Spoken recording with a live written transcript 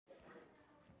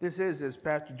This is, as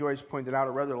Pastor Joyce pointed out,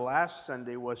 or rather last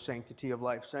Sunday was Sanctity of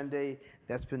Life Sunday.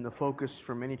 That's been the focus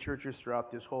for many churches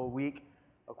throughout this whole week.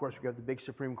 Of course, we have the big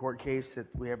Supreme Court case that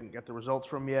we haven't got the results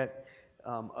from yet.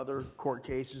 Other court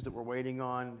cases that we're waiting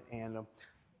on, and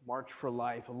March for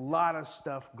Life. A lot of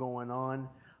stuff going on.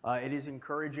 It is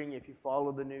encouraging, if you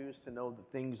follow the news, to know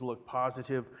that things look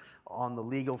positive on the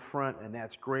legal front, and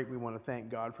that's great. We want to thank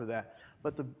God for that.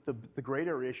 But the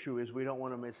greater issue is we don't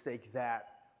want to mistake that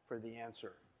for the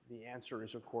answer. The answer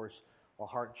is, of course, a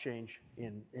heart change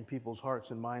in people's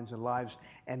hearts and minds and lives.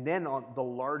 And then on the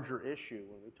larger issue,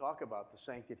 when we talk about the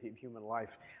sanctity of human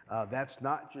life, that's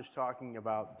not just talking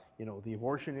about, the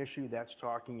abortion issue. That's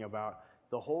talking about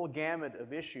the whole gamut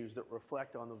of issues that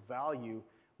reflect on the value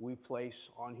we place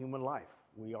on human life.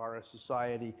 We are a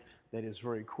society that is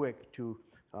very quick to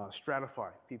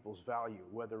stratify people's value,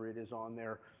 whether it is on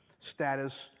their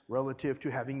status relative to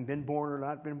having been born or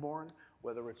not been born,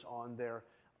 whether it's on their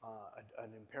an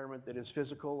impairment that is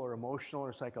physical or emotional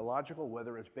or psychological,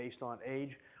 whether it's based on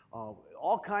age.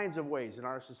 All kinds of ways in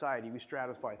our society we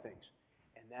stratify things.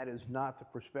 And that is not the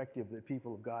perspective that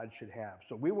people of God should have.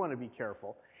 So we want to be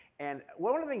careful. And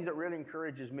one of the things that really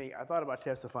encourages me, I thought about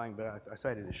testifying, but I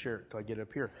decided to share it until I get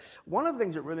up here. One of the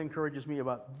things that really encourages me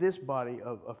about this body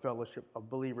of fellowship of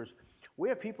believers, we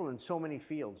have people in so many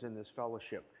fields in this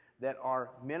fellowship that are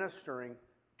ministering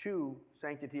to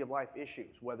sanctity of life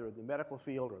issues, whether in the medical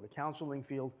field or the counseling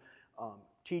field,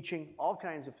 teaching, all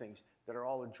kinds of things that are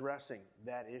all addressing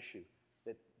that issue,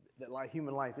 that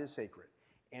human life is sacred.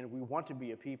 And we want to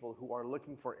be a people who are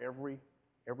looking for every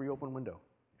open window,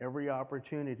 every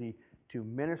opportunity to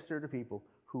minister to people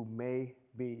who may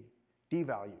be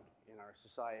devalued in our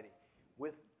society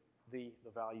with the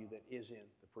value that is in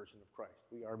the person of Christ.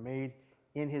 We are made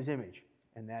in His image.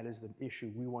 And that is the issue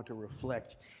we want to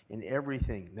reflect in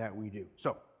everything that we do.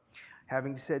 So,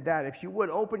 having said that, if you would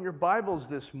open your Bibles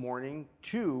this morning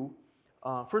to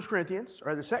 1 Corinthians,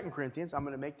 or the 2 Corinthians. I'm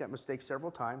going to make that mistake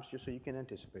several times just so you can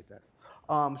anticipate that.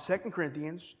 2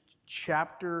 Corinthians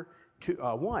chapter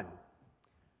 1.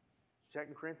 2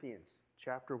 Corinthians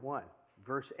chapter 1,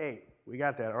 verse 8. We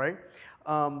got that, all right?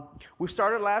 We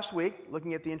started last week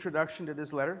looking at the introduction to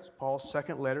this letter. It's Paul's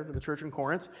second letter to the church in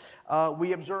Corinth.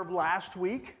 We observed last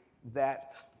week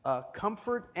that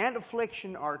comfort and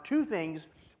affliction are two things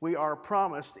we are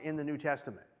promised in the New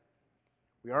Testament.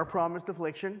 We are promised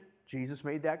affliction. Jesus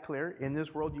made that clear. In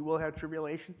this world you will have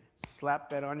tribulation. Slap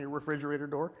that on your refrigerator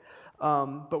door.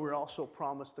 But we're also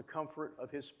promised the comfort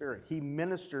of His Spirit. He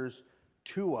ministers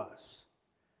to us.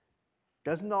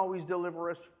 Doesn't always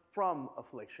deliver us from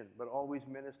affliction, but always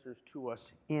ministers to us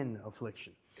in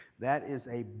affliction. That is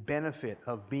a benefit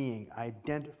of being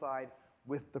identified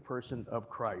with the person of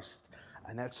Christ.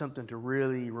 And that's something to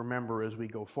really remember as we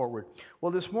go forward.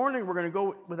 Well, this morning we're going to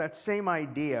go with that same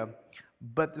idea,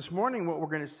 but this morning what we're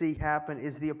going to see happen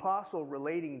is the apostle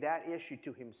relating that issue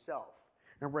to himself.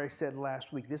 Remember I said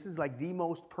last week, this is like the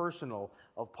most personal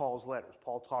of Paul's letters.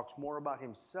 Paul talks more about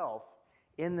himself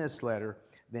in this letter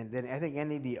than I think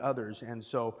any of the others. And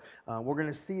so we're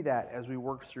going to see that as we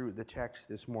work through the text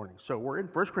this morning. So we're in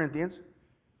 1 Corinthians.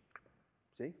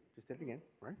 See? Just did it again,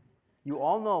 right? You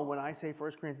all know when I say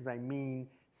 1 Corinthians, I mean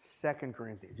 2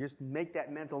 Corinthians. Just make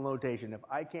that mental notation. If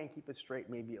I can't keep it straight,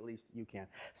 maybe at least you can.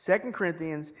 2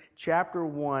 Corinthians chapter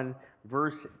 1,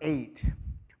 verse 8.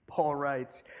 Paul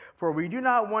writes, "For we do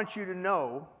not want you to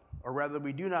know, or rather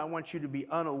we do not want you to be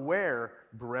unaware,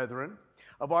 brethren,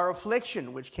 of our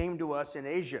affliction which came to us in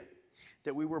Asia,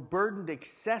 that we were burdened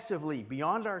excessively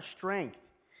beyond our strength,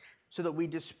 so that we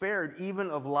despaired even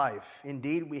of life.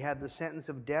 Indeed, we had the sentence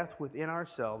of death within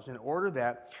ourselves, in order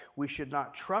that we should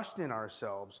not trust in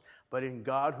ourselves, but in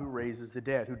God who raises the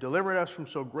dead, who delivered us from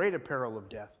so great a peril of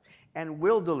death, and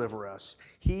will deliver us,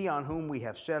 He on whom we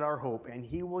have set our hope, and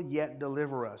He will yet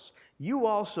deliver us. You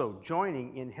also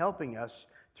joining in helping us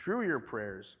through your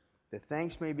prayers, that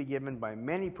thanks may be given by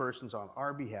many persons on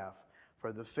our behalf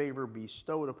for the favor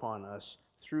bestowed upon us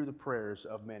through the prayers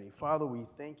of many." Father, we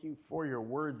thank you for your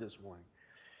word this morning.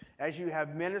 As you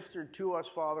have ministered to us,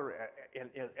 Father,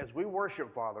 as we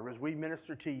worship, Father, as we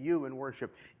minister to you in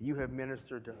worship, you have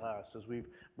ministered to us. As we've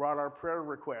brought our prayer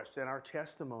requests and our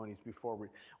testimonies before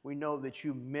we know that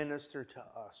you minister to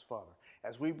us, Father.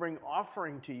 As we bring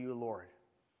offering to you, Lord,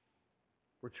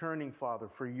 returning, Father,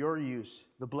 for your use,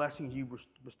 the blessings you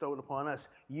bestowed upon us,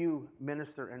 you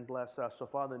minister and bless us. So,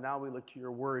 Father, now we look to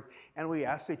your word, and we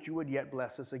ask that you would yet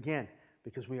bless us again,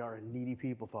 because we are a needy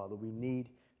people, Father. We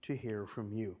need to hear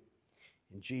from you.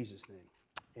 In Jesus' name,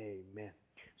 amen.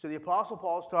 So the Apostle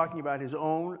Paul is talking about his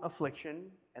own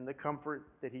affliction and the comfort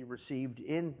that he received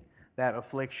in that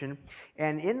affliction.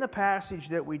 And in the passage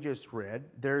that we just read,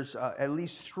 there's at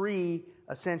least three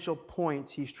essential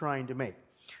points he's trying to make.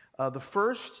 The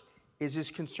first is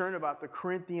his concern about the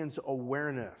Corinthians'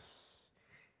 awareness.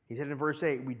 He said in verse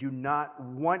 8, we do not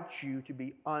want you to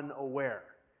be unaware.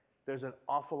 There's an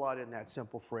awful lot in that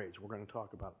simple phrase. We're going to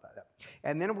talk about that.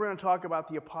 And then we're going to talk about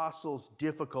the apostles'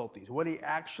 difficulties, what he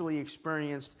actually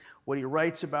experienced, what he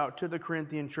writes about to the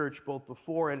Corinthian church both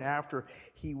before and after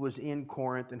he was in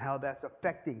Corinth, and how that's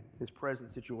affecting his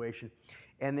present situation.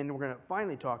 And then we're going to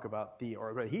finally talk about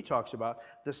he talks about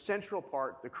the central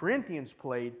part the Corinthians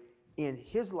played in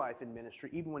his life and ministry,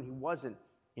 even when he wasn't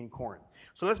in Corinth.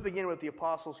 So let's begin with the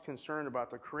apostles' concern about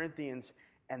the Corinthians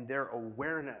and their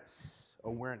awareness.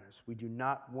 We do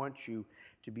not want you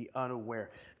to be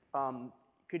unaware.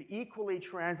 Could equally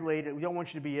translate it, we don't want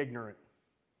you to be ignorant.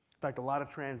 In fact, a lot of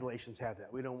translations have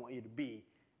that. We don't want you to be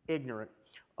ignorant.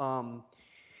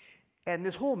 And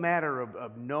this whole matter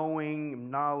of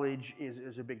knowing, knowledge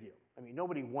is a big deal. I mean,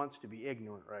 nobody wants to be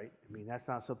ignorant, right? I mean, that's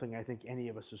not something I think any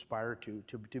of us aspire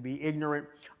to be ignorant.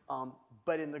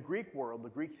 But in the Greek world, the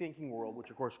Greek thinking world,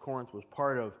 which of course Corinth was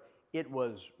part of, it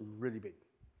was really big.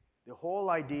 The whole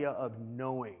idea of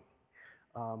knowing.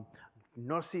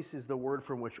 Gnosis is the word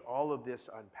from which all of this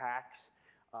unpacks.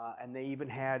 And they even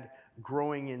had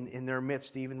growing in their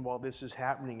midst, even while this is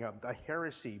happening, a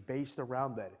heresy based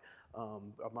around that,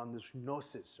 on this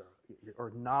gnosis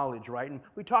or knowledge, right? And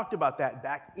we talked about that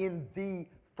back in the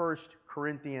First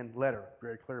Corinthian letter.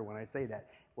 Very clear when I say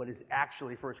that. What is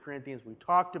actually 1 Corinthians? We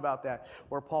talked about that,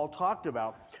 where Paul talked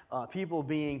about people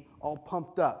being all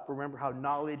pumped up. Remember how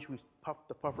knowledge, we puffed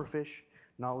the puffer fish?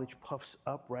 Knowledge puffs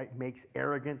up, right? Makes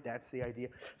arrogant. That's the idea.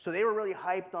 So they were really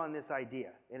hyped on this idea,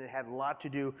 and it had a lot to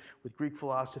do with Greek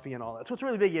philosophy and all that. So it's a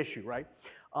really big issue, right?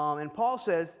 And Paul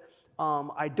says,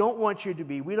 we don't want you to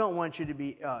be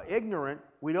ignorant.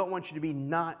 We don't want you to be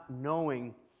not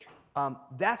knowing.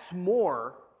 That's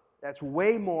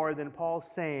way more than Paul's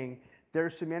saying,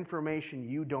 there's some information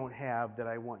you don't have that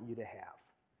I want you to have,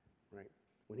 right?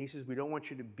 When he says we don't want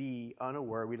you to be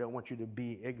unaware, we don't want you to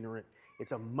be ignorant,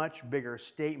 it's a much bigger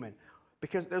statement.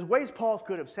 Because there's ways Paul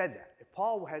could have said that. If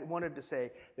Paul had wanted to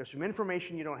say, there's some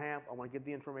information you don't have, I want to give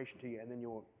the information to you, and then you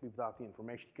won't be without the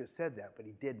information, he could have said that, but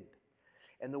he didn't.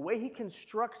 And the way he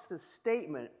constructs the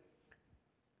statement,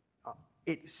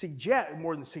 it suggests,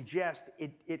 more than suggests,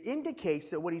 it indicates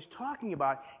that what he's talking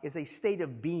about is a state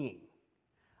of being.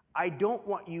 I don't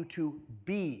want you to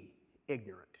be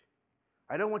ignorant.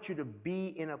 I don't want you to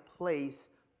be in a place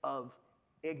of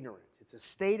ignorance. It's a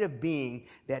state of being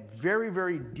that very,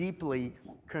 very deeply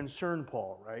concerned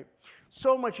Paul, right?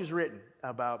 So much is written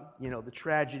about, the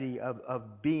tragedy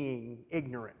of being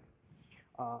ignorant.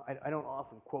 I don't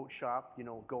often quote shop,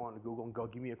 go on to Google and go,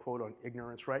 give me a quote on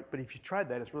ignorance, right? But if you tried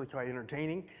that, it's really quite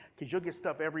entertaining, because you'll get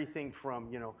everything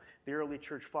from, the early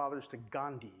church fathers to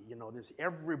Gandhi. There's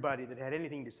everybody that had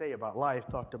anything to say about life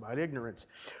talked about ignorance.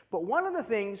 But one of the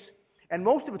things, and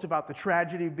most of it's about the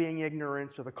tragedy of being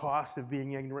ignorant or the cost of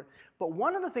being ignorant, but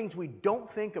one of the things we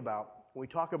don't think about when we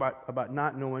talk about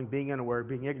not knowing, being unaware,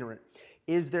 being ignorant,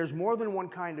 is there's more than one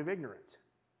kind of ignorance.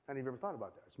 I haven't ever thought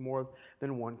about that. It's more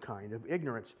than one kind of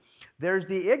ignorance. There's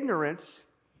the ignorance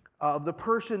of the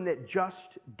person that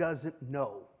just doesn't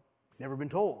know. Never been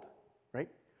told, right?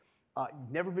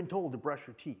 Never been told to brush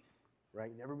your teeth,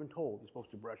 right? Never been told you're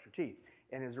supposed to brush your teeth.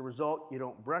 And as a result, you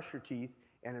don't brush your teeth,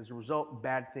 and as a result,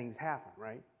 bad things happen,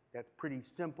 right? That's pretty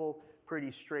simple,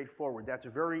 pretty straightforward. That's a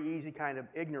very easy kind of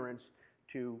ignorance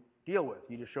to deal with.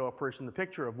 You just show a person the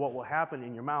picture of what will happen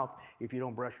in your mouth if you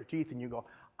don't brush your teeth, and you go,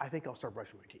 I think I'll start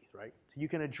brushing my teeth, right? So you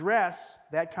can address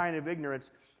that kind of ignorance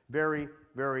very,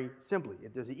 very simply.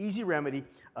 If there's an easy remedy,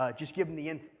 just give them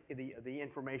the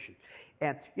information.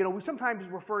 And, we sometimes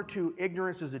refer to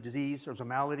ignorance as a disease or as a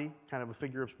malady, kind of a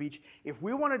figure of speech. If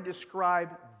we want to describe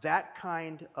that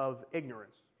kind of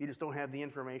ignorance, you just don't have the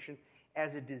information,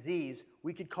 as a disease,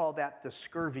 we could call that the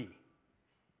scurvy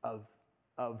of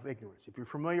ignorance. If you're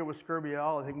familiar with scurvy at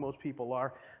all, I think most people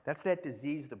are, that's that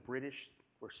disease the British,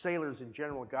 or sailors in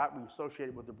general, got. We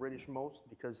associated with the British most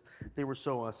because they were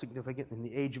so significant in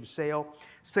the age of sail.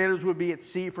 Sailors would be at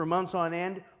sea for months on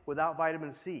end without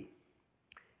vitamin C.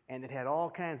 And it had all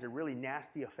kinds of really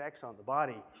nasty effects on the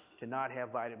body to not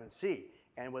have vitamin C.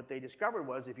 And what they discovered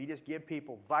was if you just give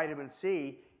people vitamin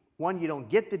C, one, you don't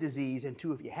get the disease, and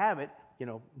two, if you have it,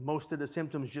 most of the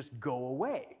symptoms just go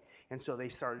away. And so they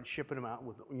started shipping them out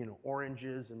with,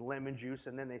 oranges and lemon juice,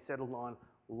 and then they settled on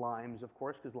limes, of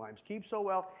course, because limes keep so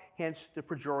well, hence the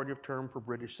pejorative term for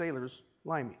British sailors,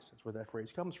 limeys. That's where that phrase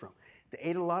comes from. They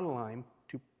ate a lot of lime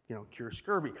to, cure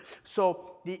scurvy.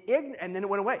 So and then it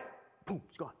went away. Boom,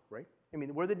 it's gone, right? I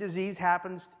mean, where the disease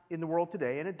happens in the world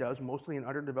today, and it does, mostly in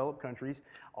underdeveloped countries,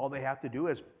 all they have to do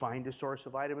is find a source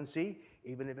of vitamin C,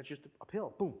 even if it's just a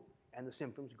pill, boom, and the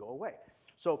symptoms go away.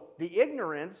 So the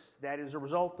ignorance that is a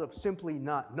result of simply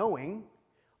not knowing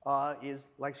is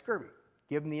like scurvy.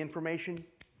 Give them the information,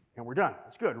 and we're done.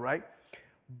 It's good, right?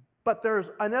 But there's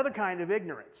another kind of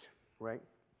ignorance, right?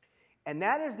 And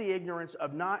that is the ignorance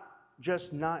of not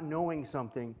just not knowing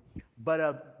something, but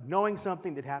of knowing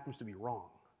something that happens to be wrong,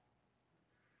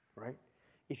 right?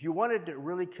 If you wanted to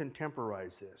really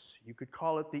contemporize this, you could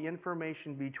call it the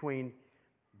information between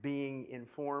being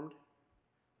informed,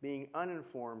 being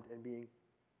uninformed, and being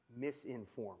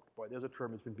misinformed. Boy, there's a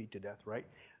term that's been beat to death, right?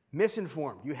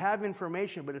 Misinformed. You have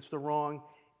information, but it's the wrong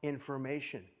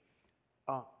information.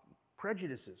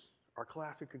 Prejudices are a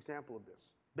classic example of this.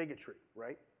 Bigotry,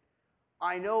 right?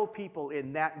 I know people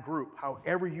in that group,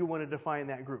 however you want to define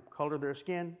that group, color of their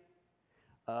skin,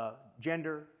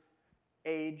 gender,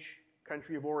 age,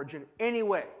 country of origin,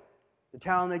 anyway, the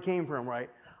town they came from, right?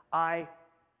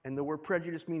 And the word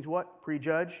prejudice means what?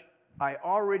 Prejudge. I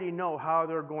already know how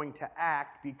they're going to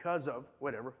act because of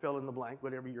whatever, fill in the blank,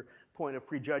 whatever your point of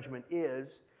prejudgment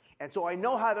is. And so I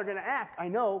know how they're going to act. I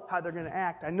know how they're going to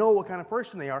act. I know what kind of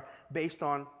person they are based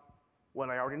on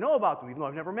what I already know about them, even though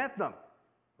I've never met them,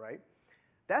 right?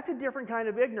 That's a different kind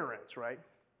of ignorance, right?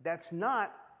 That's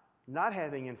not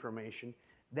having information.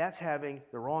 That's having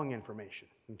the wrong information,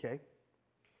 okay?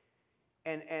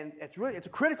 And it's a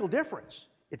critical difference.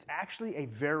 It's actually a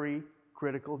very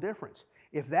critical difference.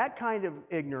 If that kind of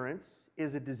ignorance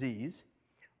is a disease,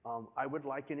 I would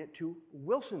liken it to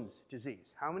Wilson's disease.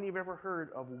 How many have ever heard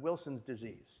of Wilson's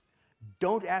disease?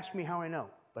 Don't ask me how I know,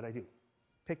 but I do.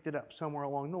 Picked it up somewhere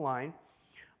along the line,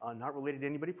 not related to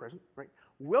anybody present, right?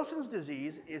 Wilson's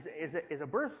disease is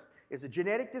a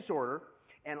genetic disorder,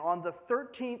 and on the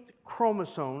 13th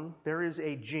chromosome, there is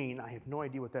a gene. I have no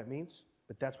idea what that means,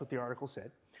 but that's what the article said.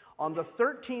 On the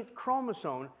 13th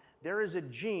chromosome, there is a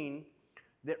gene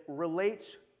that relates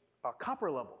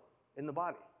copper level in the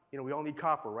body. You know, we all need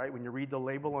copper, right? When you read the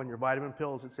label on your vitamin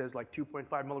pills, it says like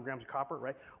 2.5 milligrams of copper,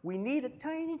 right? We need a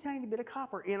tiny, tiny bit of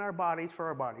copper in our bodies for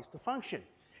our bodies to function.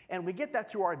 And we get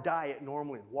that through our diet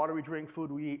normally, water we drink,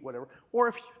 food we eat, whatever, or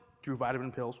if through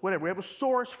vitamin pills, whatever. We have a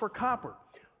source for copper.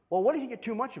 Well, what if you get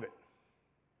too much of it?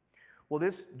 Well,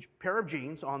 this pair of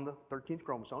genes on the 13th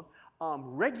chromosome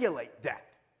regulate that.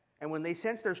 And when they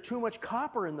sense there's too much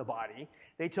copper in the body,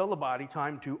 they tell the body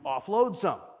time to offload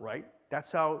some, right?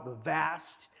 That's how the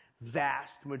vast,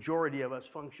 vast majority of us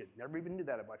function. Never even knew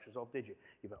that about yourself, did you?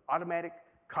 You have an automatic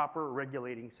copper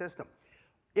regulating system.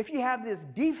 If you have this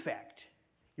defect,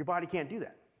 your body can't do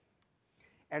that.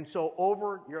 And so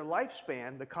over your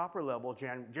lifespan, the copper level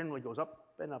generally goes up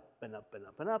and up and up and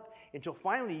up and up until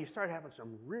finally you start having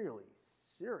some really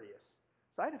serious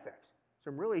side effects,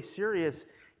 some really serious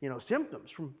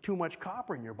symptoms from too much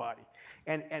copper in your body.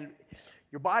 And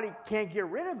your body can't get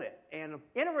rid of it. And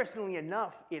interestingly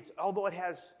enough, although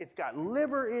it's got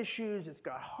liver issues, it's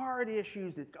got heart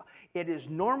issues, it is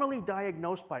normally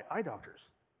diagnosed by eye doctors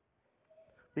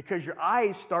because your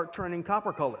eyes start turning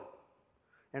copper colored.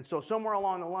 And so somewhere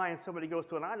along the line, somebody goes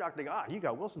to an eye doctor, they go, you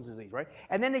got Wilson's disease, right?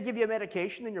 And then they give you a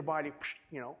medication, and your body,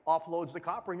 offloads the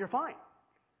copper, and you're fine.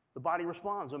 The body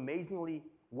responds amazingly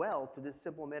well to this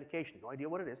simple medication. No idea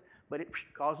what it is, but it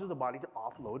causes the body to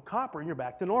offload copper, and you're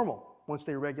back to normal once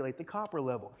they regulate the copper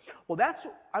level. Well,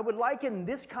 I would liken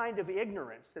this kind of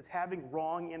ignorance that's having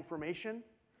wrong information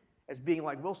as being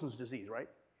like Wilson's disease, right?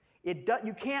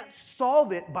 You can't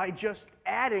solve it by just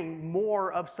adding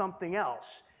more of something else.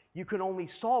 You can only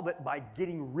solve it by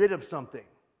getting rid of something.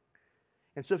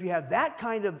 And so if you have that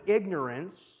kind of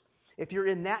ignorance, if you're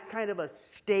in that kind of a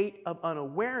state of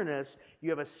unawareness, you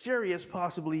have a serious,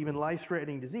 possibly even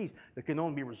life-threatening disease that can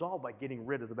only be resolved by getting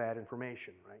rid of the bad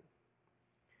information, right?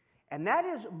 And that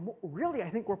is really, I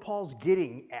think, where Paul's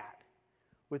getting at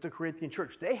with the Corinthian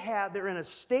church. They're in a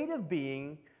state of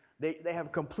being, they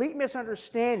have complete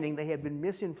misunderstanding, they have been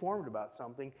misinformed about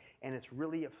something, and it's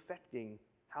really affecting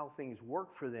how things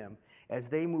work for them as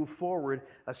they move forward,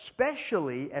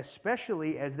 especially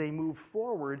as they move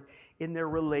forward in their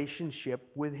relationship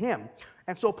with Him.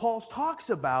 And so Paul talks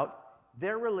about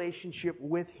their relationship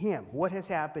with Him, what has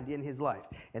happened in his life.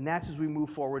 And that's as we move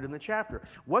forward in the chapter.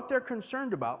 What they're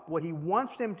concerned about, what he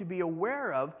wants them to be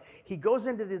aware of, he goes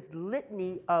into this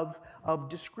litany of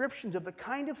descriptions of the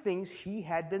kind of things he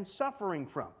had been suffering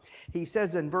from. He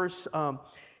says in verse...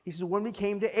 He says, when we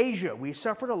came to Asia, we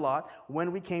suffered a lot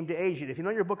when we came to Asia. If you know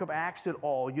your book of Acts at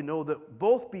all, you know that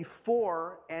both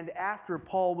before and after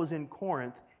Paul was in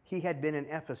Corinth, he had been in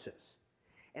Ephesus.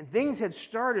 And things had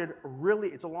started really,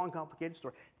 it's a long, complicated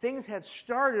story. Things had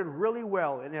started really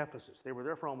well in Ephesus. They were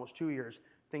there for almost 2 years.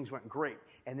 Things went great.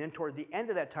 And then toward the end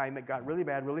of that time, it got really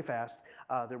bad really fast.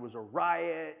 There was a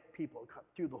riot. People cut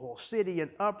through the whole city in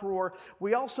uproar.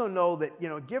 We also know that,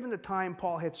 given the time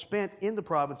Paul had spent in the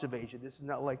province of Asia, this is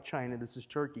not like China, this is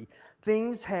Turkey,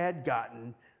 things had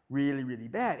gotten really, really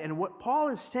bad. And what Paul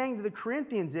is saying to the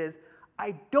Corinthians is,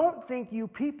 I don't think you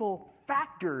people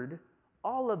factored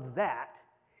all of that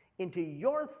into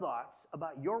your thoughts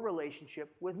about your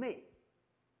relationship with me.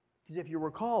 Because if you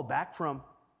recall back from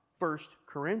 1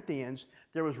 Corinthians,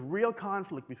 there was real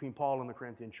conflict between Paul and the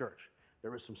Corinthian church. There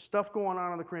was some stuff going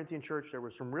on in the Corinthian church. There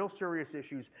were some real serious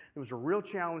issues. There was a real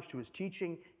challenge to his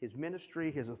teaching, his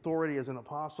ministry, his authority as an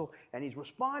apostle, and he's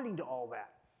responding to all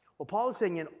that. Well, Paul is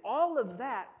saying in all of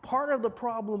that, part of the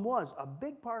problem was, a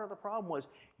big part of the problem was,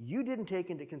 you didn't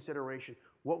take into consideration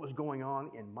what was going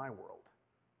on in my world.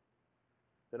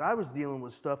 That I was dealing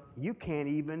with stuff you can't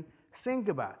even think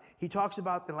about. He talks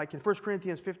about that, like in 1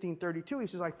 Corinthians 15:32, he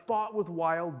says, I fought with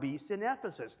wild beasts in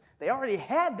Ephesus. They already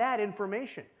had that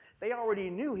information. They already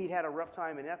knew he'd had a rough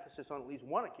time in Ephesus on at least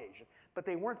one occasion, but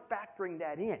they weren't factoring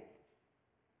that in.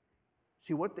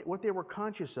 See, what they were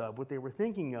conscious of, what they were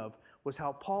thinking of, was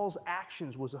how Paul's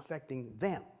actions was affecting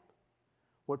them.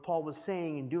 What Paul was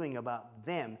saying and doing about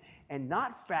them, and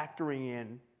not factoring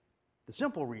in the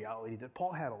simple reality that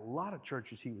Paul had a lot of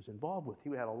churches he was involved with. He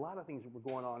had a lot of things that were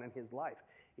going on in his life.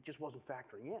 It just wasn't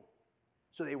factoring in.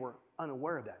 So they were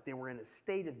unaware of that. They were in a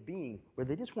state of being where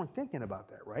they just weren't thinking about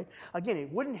that, right? Again,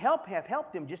 it wouldn't have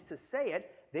helped them just to say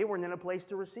it. They weren't in a place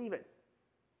to receive it.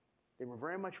 They were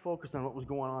very much focused on what was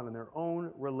going on in their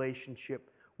own relationship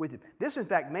with it. This, in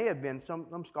fact, may have been,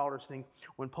 some scholars think,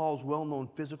 when Paul's well-known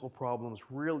physical problems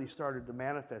really started to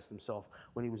manifest themselves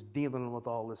when he was dealing with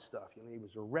all this stuff. He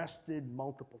was arrested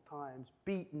multiple times,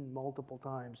 beaten multiple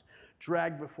times,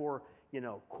 dragged before,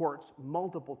 courts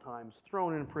multiple times,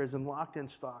 thrown in prison, locked in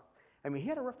stock. I mean, he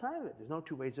had a rough time of it. There's no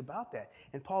two ways about that.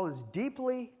 And Paul is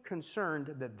deeply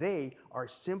concerned that they are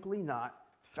simply not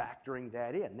factoring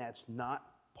that in. That's not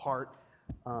part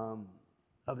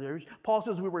of theirs. Paul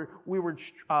says we were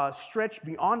stretched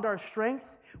beyond our strength.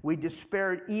 We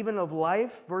despaired even of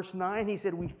life. Verse 9, he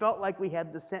said, we felt like we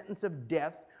had the sentence of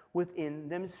death within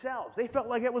themselves. They felt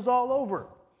like it was all over,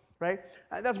 right?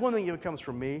 That's one thing that comes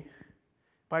from me.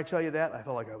 If I tell you that, I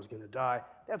felt like I was going to die.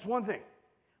 That's one thing.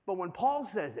 But when Paul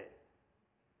says it,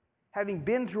 having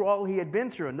been through all he had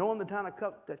been through and knowing the kind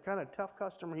of tough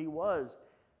customer he was,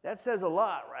 that says a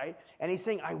lot, right? And he's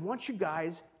saying, I want you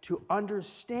guys to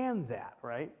understand that,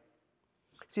 right?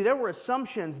 See, there were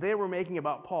assumptions they were making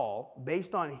about Paul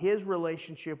based on his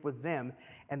relationship with them,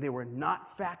 and they were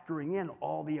not factoring in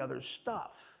all the other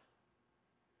stuff.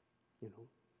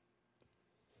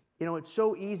 It's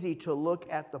so easy to look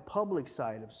at the public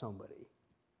side of somebody.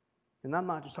 And I'm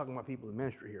not just talking about people in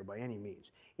ministry here by any means.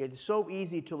 It's so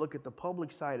easy to look at the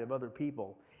public side of other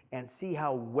people and see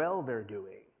how well they're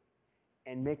doing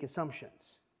and make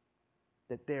assumptions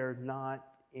that they're not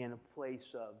in a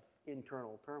place of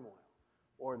internal turmoil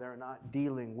or they're not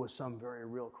dealing with some very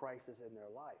real crisis in their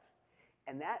life.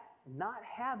 And that not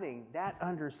having that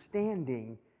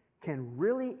understanding can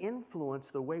really influence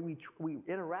the way we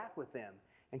interact with them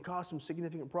and cause some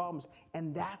significant problems.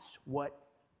 And that's what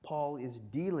Paul is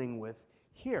dealing with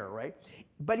here, right?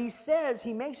 But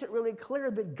he makes it really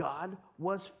clear that God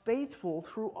was faithful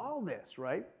through all this,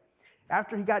 right?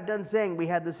 After he got done saying we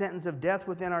had the sentence of death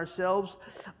within ourselves,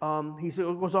 he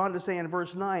goes on to say in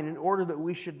verse 9, in order that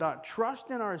we should not trust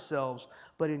in ourselves,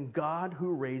 but in God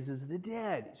who raises the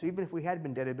dead. So even if we had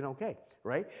been dead, it had been okay,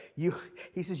 right?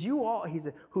 He says,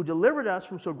 who delivered us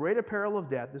from so great a peril of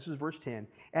death, this is verse 10,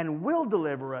 and will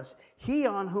deliver us, he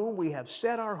on whom we have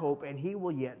set our hope, and he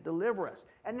will yet deliver us.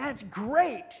 And that's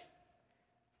great.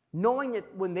 Knowing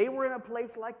that when they were in a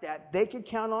place like that, they could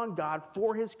count on God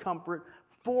for his comfort,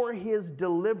 for his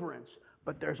deliverance.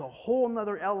 But there's a whole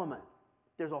other element.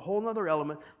 There's a whole other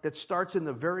element that starts in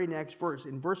the very next verse.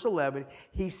 In verse 11,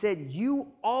 he said, you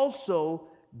also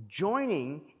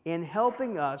joining in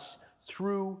helping us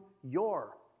through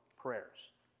your prayers.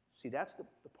 See, that's the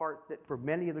part that for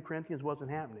many of the Corinthians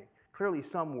wasn't happening. Clearly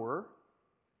some were.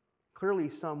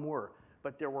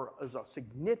 But there's a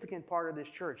significant part of this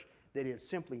church that is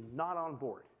simply not on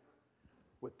board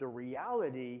with the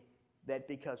reality that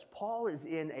because Paul is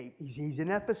he's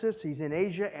in Ephesus, he's in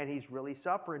Asia, and he's really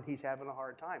suffering, he's having a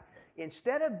hard time.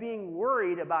 Instead of being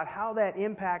worried about how that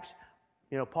impacts,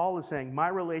 Paul is saying, my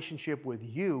relationship with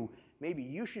you, maybe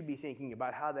you should be thinking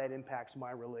about how that impacts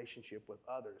my relationship with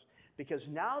others. Because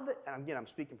now that, and again, I'm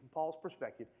speaking from Paul's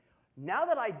perspective, now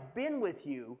that I've been with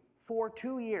you for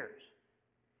 2 years,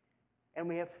 and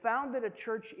we have founded a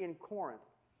church in Corinth,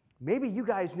 maybe you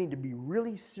guys need to be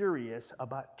really serious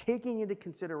about taking into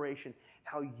consideration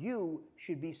how you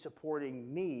should be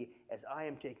supporting me as I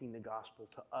am taking the gospel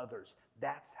to others.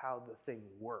 That's how the thing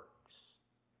works.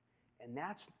 And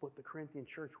that's what the Corinthian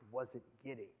church wasn't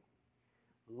getting.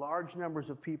 Large numbers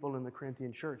of people in the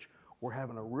Corinthian church were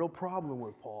having a real problem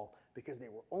with Paul because they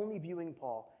were only viewing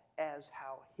Paul as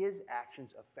how his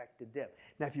actions affected them.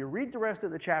 Now, if you read the rest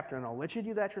of the chapter, and I'll let you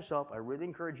do that yourself, I really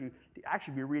encourage you to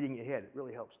actually be reading ahead. It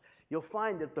really helps. You'll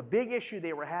find that the big issue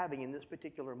they were having in this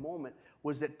particular moment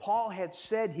was that Paul had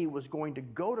said he was going to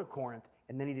go to Corinth,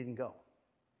 and then he didn't go.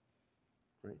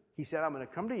 Right? He said, I'm going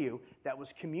to come to you. That was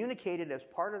communicated as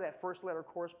part of that first letter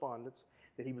correspondence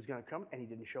that he was going to come, and he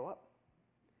didn't show up.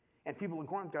 And people in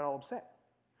Corinth got all upset.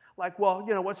 Like, well,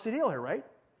 what's the deal here, right?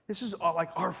 This is like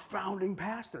our founding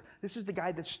pastor. This is the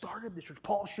guy that started the church.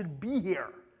 Paul should be here.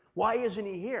 Why isn't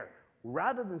he here?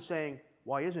 Rather than saying,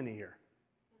 why isn't he here?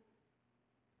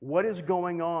 What is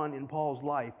going on in Paul's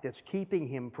life that's keeping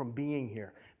him from being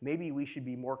here? Maybe we should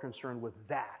be more concerned with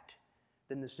that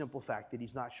than the simple fact that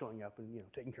he's not showing up and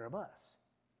taking care of us.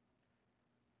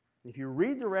 If you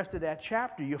read the rest of that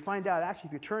chapter, you'll find out, actually,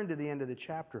 if you turn to the end of the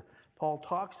chapter, Paul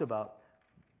talks about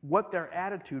what their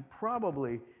attitude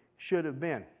probably should have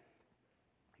been.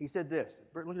 He said this,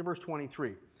 look at verse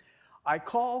 23. I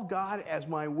call God as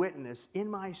my witness in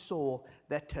my soul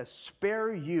that to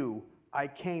spare you I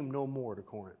came no more to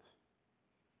Corinth.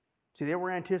 See, they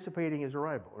were anticipating his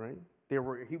arrival, right? He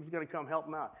was going to come help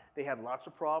them out. They had lots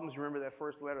of problems. Remember that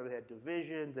first letter? They had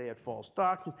division, they had false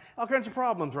doctrine, all kinds of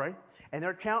problems, right? And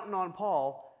they're counting on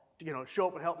Paul to show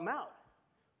up and help them out.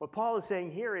 What Paul is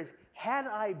saying here is, had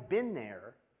I been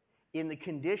there in the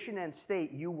condition and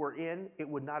state you were in, it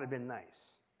would not have been nice.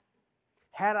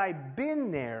 Had I been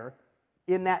there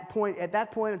at that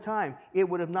point in time, it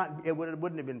wouldn't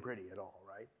have been pretty at all,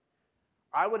 right?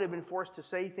 I would have been forced to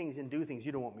say things and do things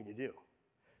you don't want me to do.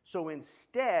 So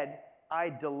instead, I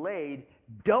delayed,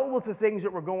 dealt with the things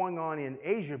that were going on in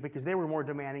Asia because they were more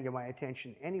demanding of my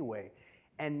attention anyway.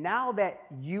 And now that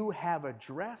you have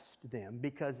addressed them,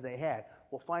 because they had,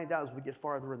 we'll find out as we get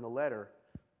farther in the letter.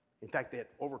 In fact, they had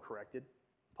overcorrected.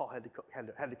 Paul had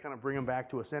to kind of bring them back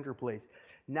to a center place.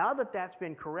 Now that that's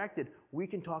been corrected, we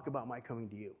can talk about my coming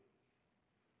to you.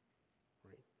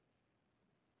 Right?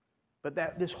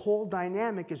 But this whole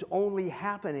dynamic is only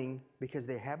happening because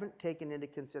they haven't taken into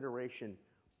consideration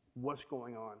what's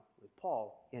going on with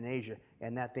Paul in Asia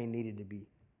and that they needed to be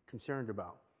concerned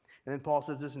about. And then Paul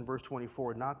says this in verse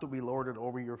 24, not that we lord it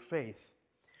over your faith,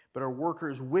 but are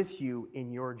workers with you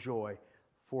in your joy.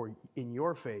 For in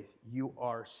your faith, you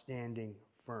are standing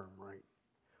firm, right?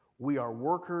 We are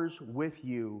workers with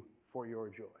you for your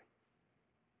joy.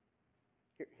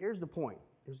 Here's the point.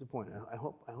 Here's the point. I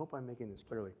hope I'm making this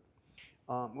clearly.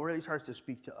 It really starts to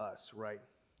speak to us, right?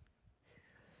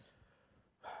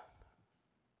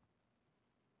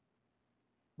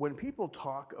 When people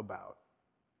talk about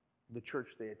the church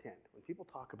they attend, when people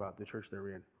talk about the church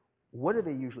they're in, what do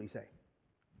they usually say?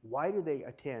 Why do they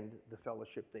attend the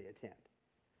fellowship they attend?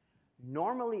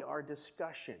 Normally our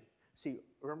discussion, see,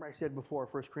 remember I said before,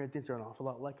 1 Corinthians are an awful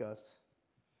lot like us.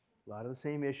 A lot of the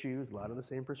same issues, a lot of the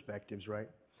same perspectives, right?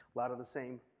 A lot of the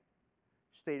same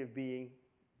state of being,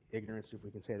 ignorance, if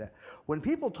we can say that. When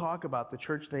people talk about the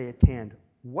church they attend,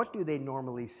 what do they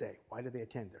normally say? Why do they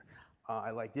attend there?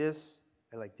 I like this,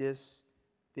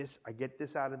 I get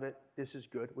this out of it, this is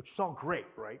good, which is all great,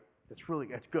 right? That's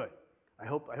good. I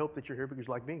hope that you're here because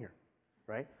you like being here,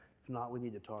 right? If not, we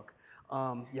need to talk.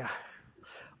 Yeah.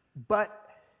 But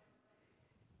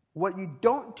what you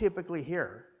don't typically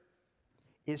hear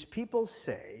is people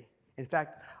say, in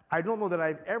fact, I don't know that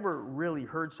I've ever really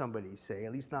heard somebody say,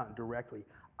 at least not directly,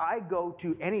 I go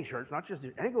to any church, not just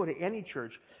this, I go to any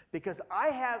church because I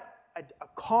have a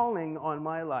calling on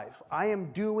my life. I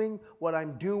am doing what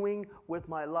I'm doing with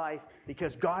my life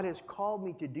because God has called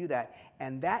me to do that.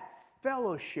 And that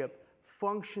fellowship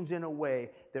functions in a way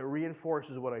that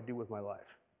reinforces what I do with my life.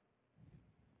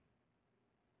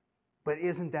 But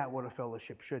isn't that what a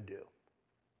fellowship should do?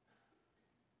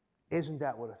 Isn't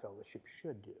that what a fellowship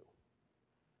should do?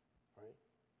 Right?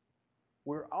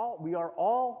 We are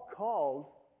all called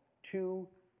to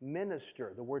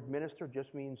minister. The word minister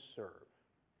just means serve.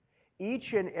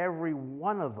 Each and every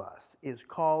one of us is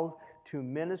called to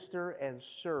minister and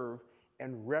serve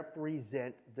and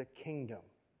represent the kingdom.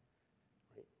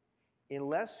 Right?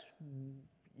 Unless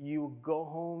you go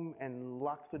home and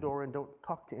lock the door and don't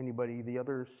talk to anybody the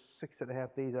other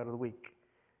 6.5 days out of the week,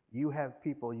 you have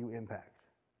people you impact.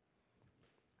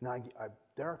 Now,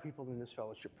 there are people in this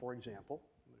fellowship, for example,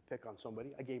 I'm going to pick on somebody,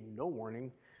 I gave no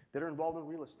warning, that are involved in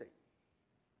real estate.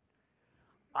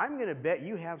 I'm going to bet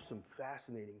you have some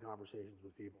fascinating conversations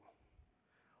with people.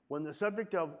 When the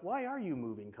subject of why are you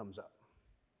moving comes up.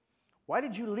 Why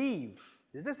did you leave?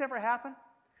 Does this ever happen?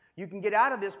 You can get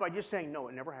out of this by just saying, no,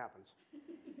 it never happens.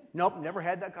 Nope, never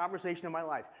had that conversation in my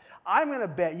life. I'm going to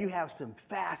bet you have some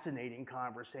fascinating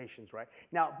conversations, right?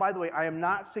 Now, by the way, I am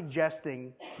not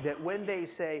suggesting that when they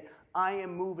say, I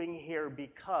am moving here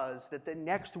because, that the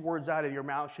next words out of your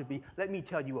mouth should be, let me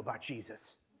tell you about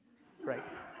Jesus, right?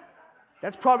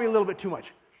 That's probably a little bit too much.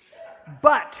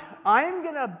 But I'm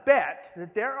going to bet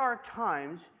that there are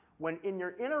times when in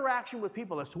your interaction with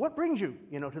people as to what brings you,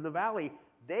 to the valley,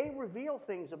 they reveal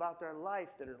things about their life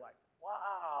that are like,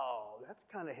 wow, that's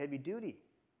kind of heavy duty.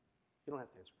 You don't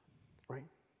have to answer, right?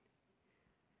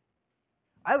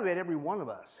 I bet every one of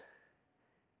us,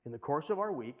 in the course of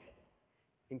our week,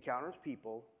 encounters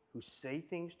people who say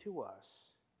things to us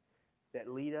that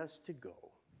lead us to go,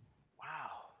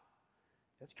 wow,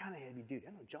 that's kind of heavy duty.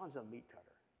 I know John's a meat cutter.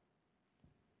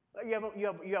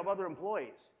 You have other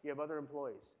employees. You have other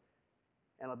employees.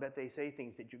 And I'll bet they say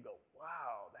things that you go,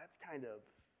 wow, that's kind of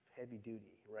heavy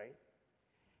duty, right?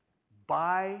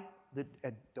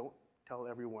 And don't tell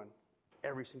everyone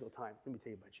every single time. Let me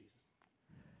tell you about Jesus.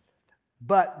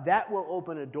 But that will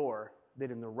open a door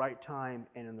that in the right time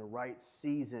and in the right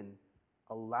season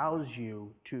allows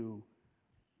you to,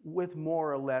 with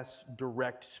more or less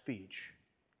direct speech,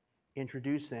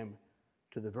 introduce them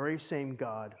to the very same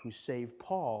God who saved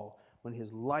Paul when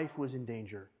his life was in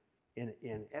danger in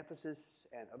Ephesus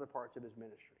and other parts of his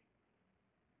ministry.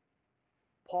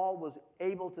 Paul was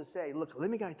able to say, look, let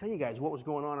me tell you guys what was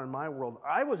going on in my world.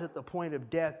 I was at the point of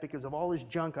death because of all this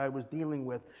junk I was dealing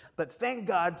with. But thank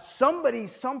God somebody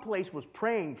someplace was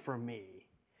praying for me.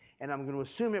 And I'm going to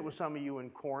assume it was some of you in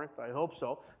Corinth. I hope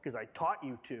so, because I taught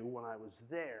you to when I was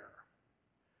there.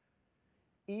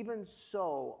 Even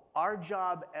so, our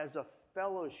job as a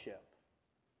fellowship,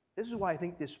 this is why I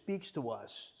think this speaks to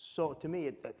us. So to me,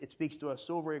 it speaks to us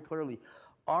so very clearly.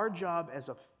 Our job as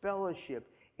a fellowship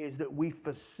is that we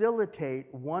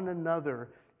facilitate one another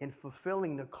in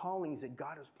fulfilling the callings that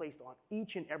God has placed on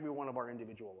each and every one of our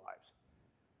individual lives.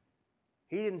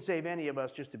 He didn't save any of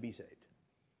us just to be saved.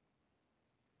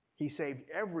 He saved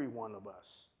every one of us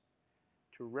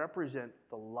to represent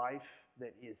the life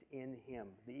that is in Him,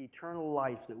 the eternal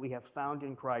life that we have found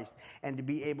in Christ, and to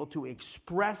be able to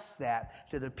express that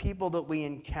to the people that we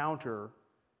encounter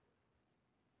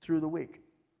through the week.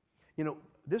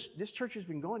 This church has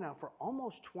been going now for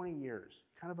almost 20 years.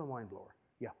 Kind of a mind blower.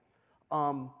 Yeah.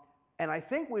 And I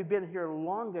think we've been here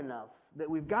long enough that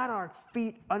we've got our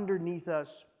feet underneath us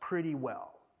pretty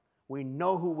well. We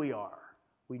know who we are.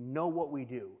 We know what we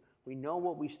do. We know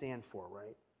what we stand for,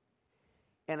 right?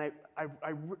 And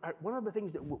one of the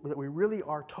things that we really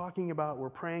are talking about, we're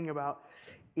praying about,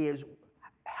 is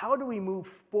how do we move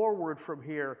forward from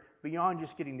here beyond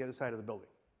just getting the other side of the building?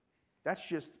 That's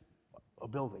just a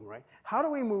building, right? How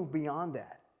do we move beyond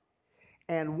that?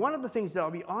 And one of the things that I'll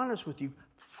be honest with you,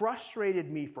 frustrated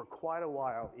me for quite a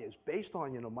while is based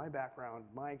on, my background,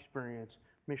 my experience,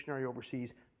 missionary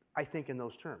overseas, I think in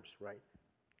those terms, right?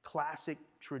 Classic,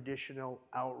 traditional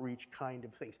outreach kind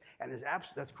of things. And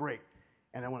that's great.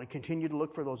 And I want to continue to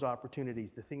look for those opportunities.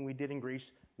 The thing we did in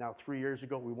Greece now 3 years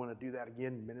ago, we want to do that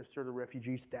again, minister to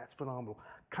refugees. That's phenomenal.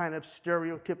 Kind of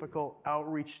stereotypical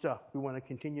outreach stuff. We want to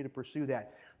continue to pursue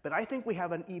that. But I think we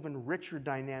have an even richer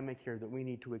dynamic here that we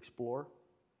need to explore.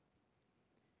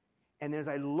 And as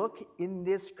I look in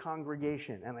this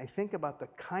congregation and I think about the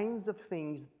kinds of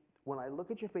things, when I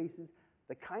look at your faces,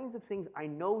 the kinds of things I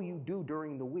know you do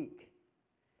during the week,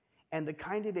 and the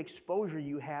kind of exposure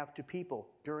you have to people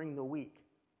during the week,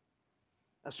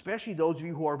 especially those of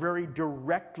you who are very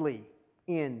directly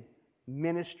in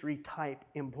ministry-type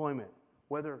employment,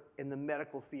 whether in the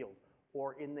medical field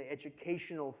or in the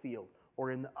educational field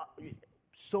or in the...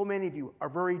 so many of you are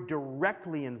very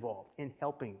directly involved in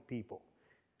helping people,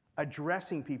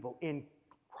 addressing people in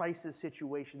crisis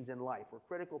situations in life or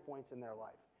critical points in their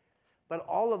life. But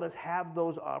all of us have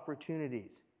those opportunities.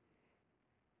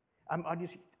 I'll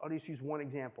just use one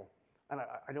example. And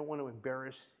I don't want to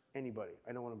embarrass anybody.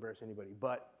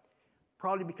 But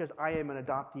probably because I am an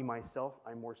adoptee myself,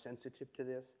 I'm more sensitive to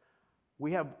this.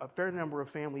 We have a fair number of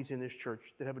families in this church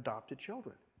that have adopted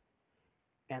children.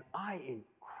 And I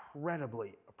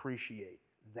incredibly appreciate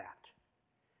that.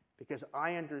 Because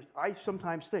I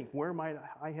sometimes think, where might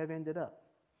I have ended up?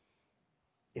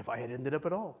 If I had ended up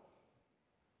at all.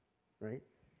 Right?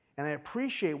 And I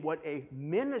appreciate what a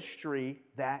ministry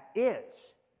that is.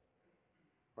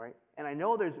 Right? And I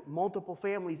know there's multiple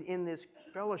families in this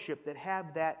fellowship that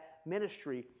have that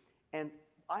ministry. And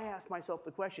I ask myself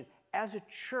the question, as a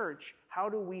church, how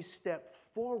do we step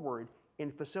forward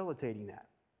in facilitating that?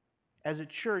 As a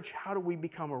church, how do we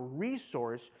become a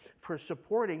resource for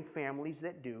supporting families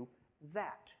that do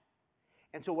that?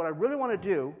 And so what I really want to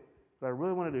do,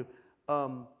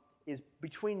 is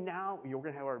between now, we're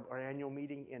going to have our annual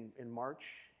meeting in March.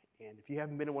 And if you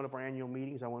haven't been to one of our annual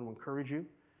meetings, I want to encourage you.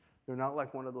 They're not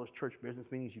like one of those church business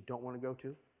meetings you don't want to go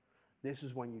to. This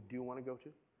is one you do want to go to.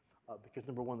 Because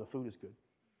number one, the food is good.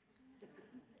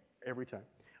 Every time.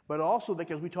 But also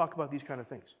because we talk about these kind of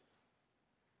things.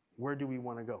 Where do we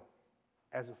want to go?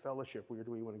 As a fellowship, where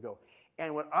do we want to go?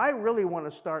 And what I really want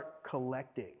to start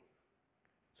collecting,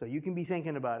 so you can be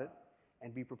thinking about it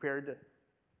and be prepared to,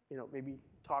 maybe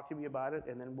talk to me about it,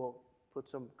 and then we'll put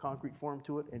some concrete form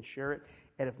to it and share it.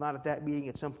 And if not at that meeting,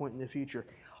 at some point in the future.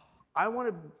 I want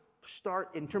to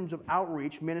start, in terms of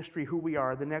outreach, ministry, who we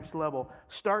are, the next level,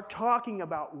 start talking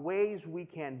about ways we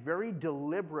can very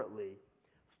deliberately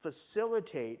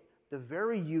facilitate the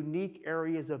very unique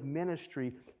areas of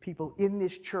ministry people in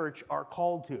this church are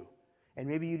called to. And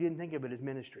maybe you didn't think of it as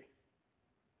ministry.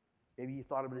 Maybe you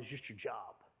thought of it as just your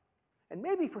job. And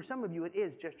maybe for some of you it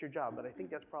is just your job, but I think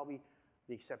that's probably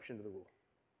the exception to the rule.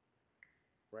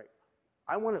 Right?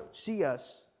 I want to see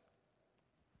us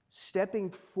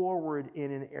stepping forward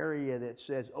in an area that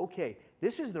says, okay,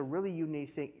 this is the really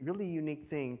unique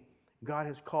thing God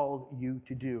has called you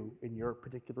to do in your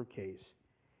particular case.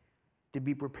 To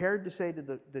be prepared to say to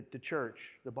the church,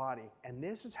 the body, and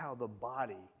this is how the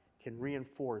body can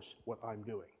reinforce what I'm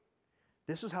doing.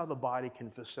 This is how the body can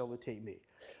facilitate me.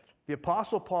 The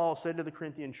Apostle Paul said to the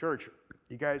Corinthian church,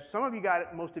 you guys, some of you got it,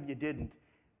 most of you didn't,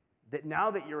 that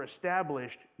now that you're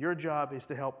established, your job is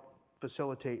to help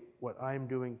facilitate what I'm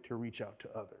doing to reach out to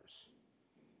others.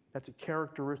 That's a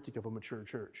characteristic of a mature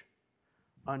church.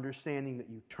 Understanding that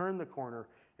you turn the corner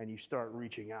and you start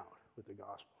reaching out with the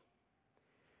gospel.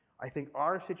 I think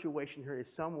our situation here is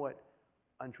somewhat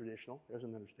untraditional. There's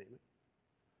an understatement.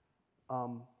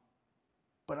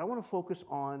 But I want to focus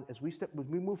on, as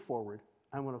we move forward,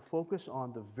 I want to focus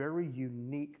on the very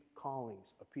unique callings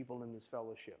of people in this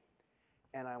fellowship.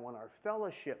 And I want our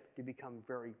fellowship to become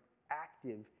very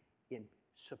active in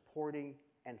supporting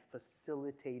and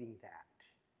facilitating that.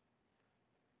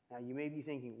 Now, you may be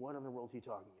thinking, what in the world is he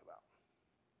talking about?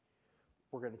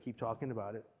 We're going to keep talking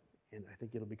about it, and I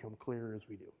think it'll become clearer as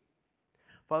we do.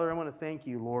 Father, I want to thank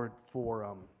you, Lord,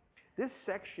 for this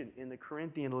section in the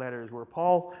Corinthian letters where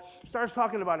Paul starts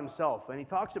talking about himself, and he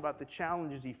talks about the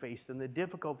challenges he faced and the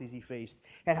difficulties he faced,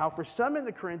 and how for some in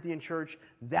the Corinthian church,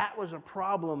 that was a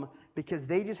problem because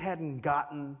they just hadn't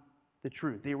gotten the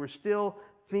truth. They were still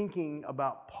thinking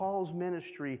about Paul's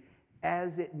ministry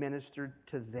as it ministered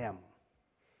to them.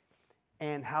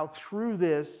 And how through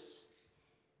this,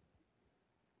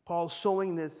 Paul's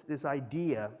sowing this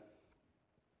idea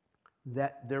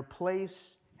that their place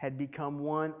had become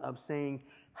one of saying,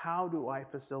 how do I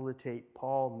facilitate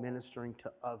Paul ministering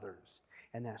to others?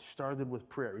 And that started with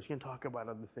prayer. He's going to talk about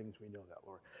other things, we know that,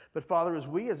 Lord. But Father, as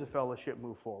we as a fellowship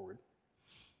move forward,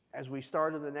 as we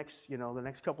start in the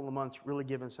next couple of months really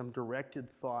giving some directed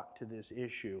thought to this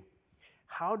issue,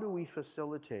 how do we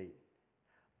facilitate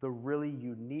the really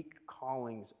unique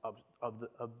callings of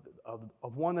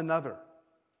one another?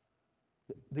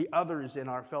 The others in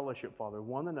our fellowship, Father,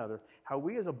 one another, how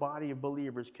we as a body of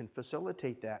believers can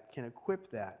facilitate that, can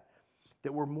equip that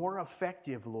we're more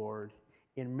effective, Lord,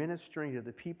 in ministering to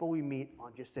the people we meet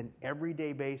on just an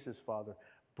everyday basis, Father,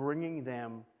 bringing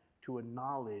them to a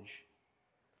knowledge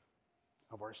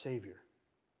of our Savior.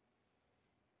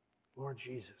 Lord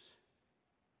Jesus.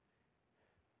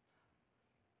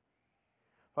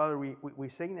 Father, we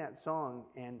sing that song,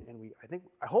 and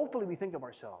hopefully we think of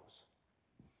ourselves.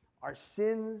 Our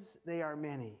sins, they are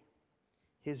many.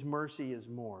 His mercy is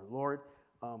more. Lord,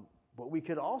 but we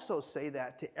could also say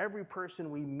that to every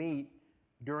person we meet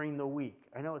during the week.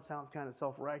 I know it sounds kind of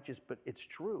self-righteous, but it's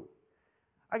true.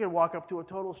 I could walk up to a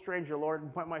total stranger, Lord,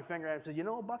 and point my finger at him and say, you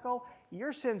know, Bucko,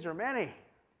 your sins are many,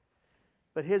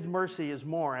 but His mercy is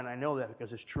more, and I know that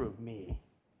because it's true of me.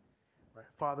 Right?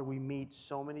 Father, we meet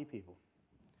so many people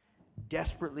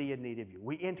desperately in need of you.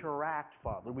 We interact,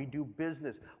 Father. We do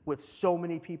business with so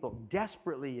many people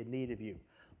desperately in need of you.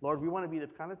 Lord, we want to be the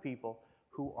kind of people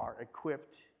who are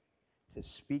equipped to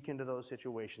speak into those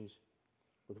situations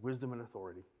with wisdom and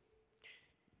authority.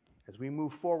 As we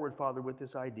move forward, Father, with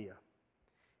this idea,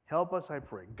 help us, I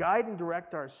pray. Guide and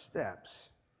direct our steps.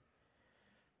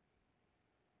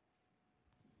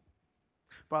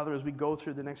 Father, as we go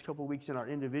through the next couple of weeks in our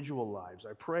individual lives,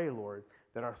 I pray, Lord,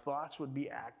 that our thoughts would be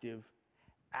active,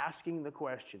 asking the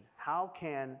question, how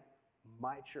can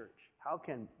my church, How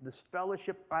can this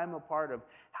fellowship I'm a part of,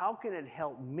 how can it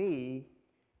help me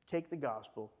take the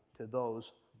gospel to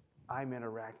those I'm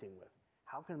interacting with?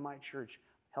 How can my church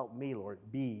help me, Lord,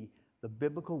 be the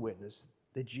biblical witness,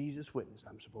 the Jesus witness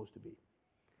I'm supposed to be?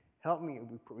 Help me,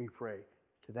 we pray,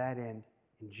 to that end,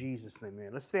 in Jesus' name,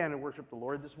 man. Let's stand and worship the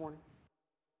Lord this morning.